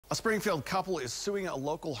A Springfield couple is suing a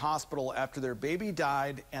local hospital after their baby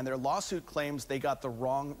died, and their lawsuit claims they got the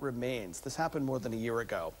wrong remains. This happened more than a year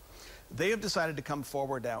ago. They have decided to come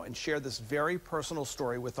forward now and share this very personal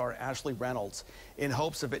story with our Ashley Reynolds in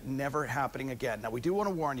hopes of it never happening again. Now, we do want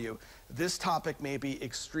to warn you, this topic may be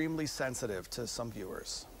extremely sensitive to some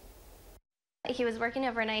viewers. He was working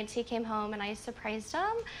overnight. He came home and I surprised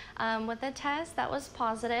him with a test that was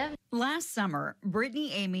positive. Last summer,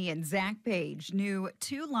 Brittany, Amy, and Zach Page knew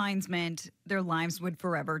 2 lines meant their lives would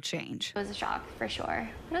forever change. It was a shock for sure.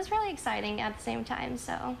 It was really exciting at the same time,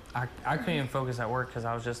 so. I couldn't even focus at work because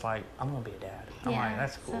I was just like, I'm gonna be a dad. I'm like,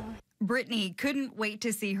 that's cool. So. Brittany couldn't wait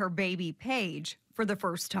to see her baby Paige for the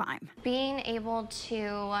first time. Being able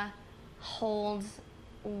to hold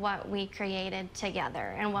what we created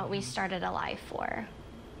together and what we started a life for.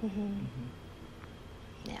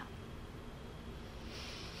 Yeah.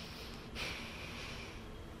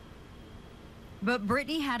 But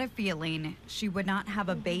Brittany had a feeling she would not have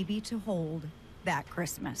a baby to hold that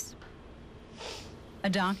Christmas. A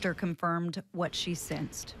doctor confirmed what she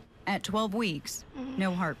sensed. At 12 weeks,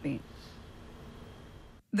 no heartbeat.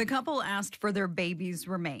 The couple asked for their baby's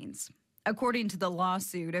remains. According to the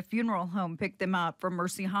lawsuit, a funeral home picked them up from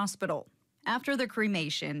Mercy Hospital. After the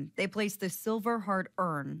cremation, they placed the silver heart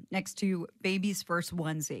urn next to baby's first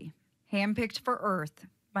onesie, handpicked for Earth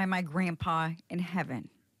by my grandpa in heaven,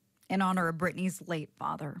 in honor of Brittany's late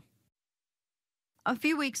father. A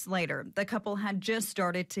few weeks later, the couple had just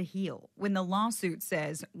started to heal when the lawsuit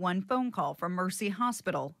says one phone call from Mercy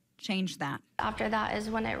Hospital changed that. After that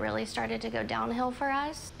is when it really started to go downhill for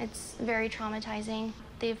us. It's very traumatizing.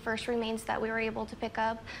 The first remains that we were able to pick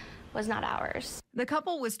up was not ours. The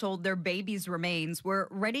couple was told their baby's remains were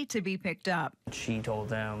ready to be picked up. She told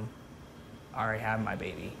them, I already have my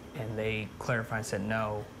baby. And they clarified and said,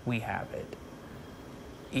 no, we have it.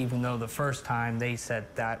 Even though the first time they said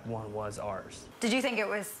that one was ours. Did you think it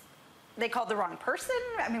was, they called the wrong person?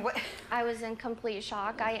 I mean, what? I was in complete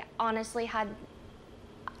shock. I honestly had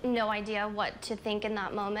no idea what to think in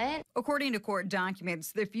that moment. According to court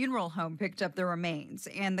documents, the funeral home picked up the remains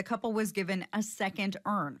and the couple was given a second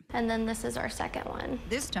urn. And then this is our second one.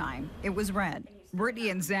 This time, it was red. Brittany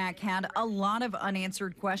and Zach had a lot of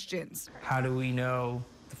unanswered questions. How do we know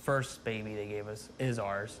the first baby they gave us is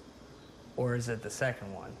ours, or is it the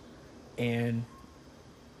second one? And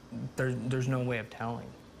there's no way of telling.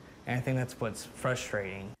 And I think that's what's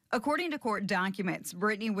frustrating. According to court documents,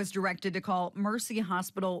 Brittany was directed to call Mercy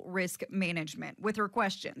Hospital Risk Management with her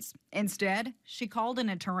questions. Instead, she called an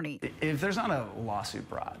attorney. If there's not a lawsuit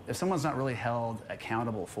brought, if someone's not really held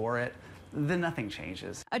accountable for it, then nothing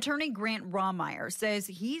changes. Attorney Grant Rawmeyer says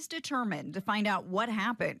he's determined to find out what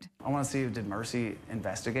happened. I want to see, did Mercy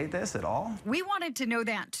investigate this at all? We wanted to know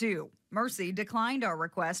that too. Mercy declined our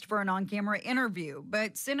request for an on-camera interview,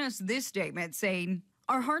 but sent us this statement saying,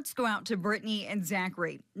 "Our hearts go out to Brittany and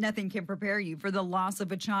Zachary. Nothing can prepare you for the loss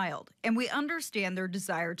of a child, and we understand their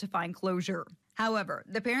desire to find closure. However,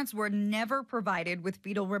 the parents were never provided with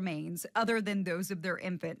fetal remains other than those of their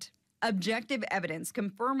infant. Objective evidence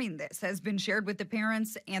confirming this has been shared with the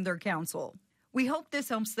parents and their counsel. We hope this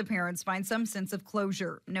helps the parents find some sense of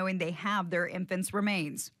closure, knowing they have their infant's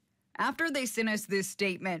remains." After they sent us this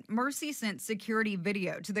statement, Mercy sent security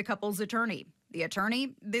video to the couple's attorney. The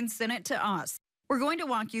attorney then sent it to us. We're going to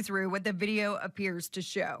walk you through what the video appears to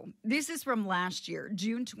show. This is from last year,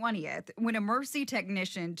 June 20th, when a Mercy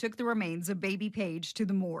technician took the remains of baby Paige to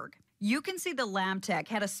the morgue. You can see the lab tech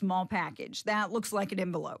had a small package that looks like an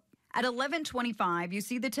envelope. At 11:25, you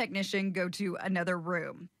see the technician go to another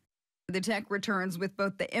room. The tech returns with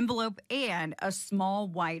both the envelope and a small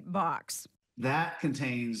white box. That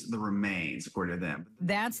contains the remains, according to them.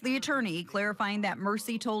 That's the attorney clarifying that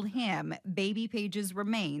Mercy told him baby Paige's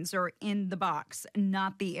remains are in the box,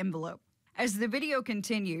 not the envelope. As the video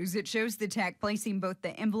continues, it shows the tech placing both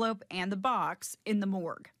the envelope and the box in the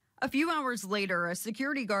morgue. A few hours later, a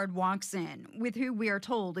security guard walks in with who we are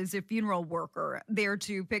told is a funeral worker there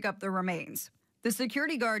to pick up the remains. The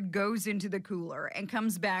security guard goes into the cooler and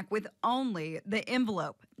comes back with only the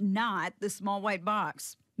envelope, not the small white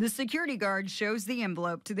box. The security guard shows the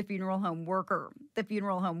envelope to the funeral home worker. The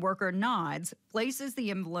funeral home worker nods, places the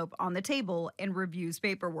envelope on the table, and reviews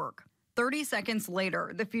paperwork. 30 seconds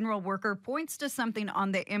later, the funeral worker points to something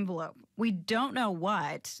on the envelope. We don't know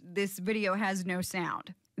what. This video has no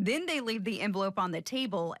sound. Then they leave the envelope on the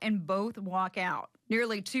table and both walk out.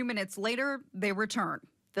 Nearly 2 minutes later, they return,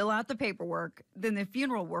 fill out the paperwork, then the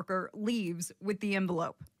funeral worker leaves with the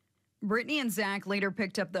envelope. Brittany and Zach later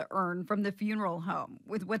picked up the urn from the funeral home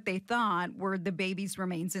with what they thought were the baby's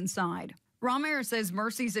remains inside. Romer says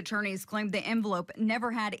Mercy's attorneys claimed the envelope never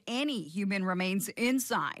had any human remains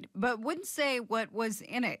inside, but wouldn't say what was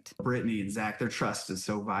in it. Brittany and Zach, their trust is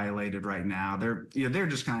so violated right now. They're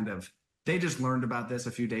just they just learned about this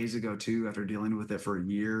a few days ago too, after dealing with it for a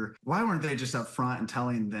year. Why weren't they just up front and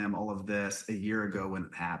telling them all of this a year ago when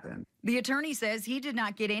it happened? The attorney says he did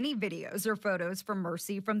not get any videos or photos from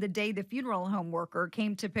Mercy from the day the funeral home worker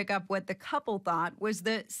came to pick up what the couple thought was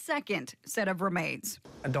the second set of remains.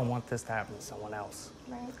 I don't want this to happen to someone else.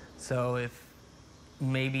 Right. So if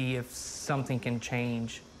something can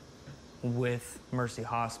change with Mercy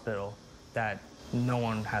Hospital, that no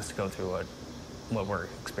one has to go through what we're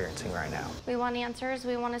experiencing right now. We want answers.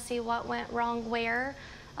 We want to see what went wrong where.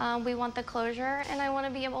 We want the closure, and I want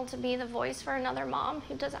to be able to be the voice for another mom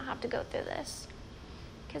who doesn't have to go through this,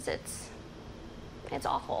 because it's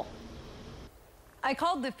awful. I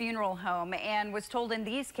called the funeral home and was told in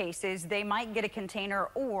these cases they might get a container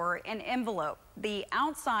or an envelope. The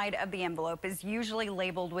outside of the envelope is usually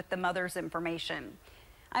labeled with the mother's information.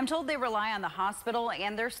 I'm told they rely on the hospital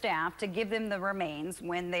and their staff to give them the remains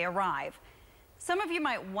when they arrive. Some of you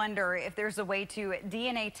might wonder if there's a way to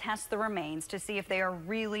DNA test the remains to see if they are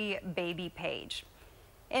really baby Paige.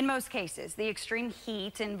 In most cases, the extreme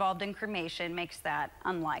heat involved in cremation makes that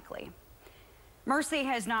unlikely. Mercy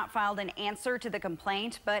has not filed an answer to the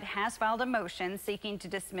complaint, but has filed a motion seeking to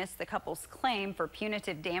dismiss the couple's claim for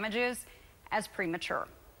punitive damages as premature.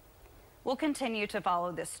 We'll continue to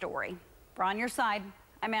follow this story. For On Your Side,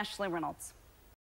 I'm Ashley Reynolds.